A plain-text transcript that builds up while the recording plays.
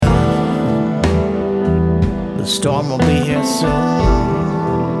storm will be here soon.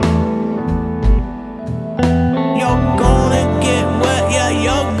 You're gonna get wet, yeah,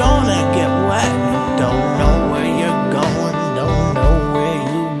 you're gonna get wet. Don't know where you're going, don't know where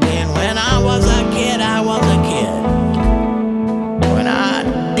you've been. When I was a kid, I was a kid. When I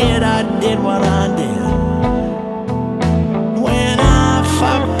did what I did. When I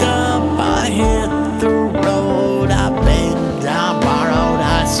fucked up, I hit the road. I begged, I borrowed,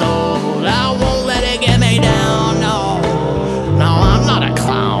 I sold. I won't let it get me down, no. No, I'm not a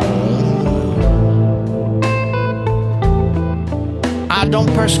clown. I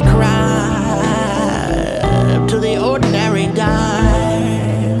don't prescribe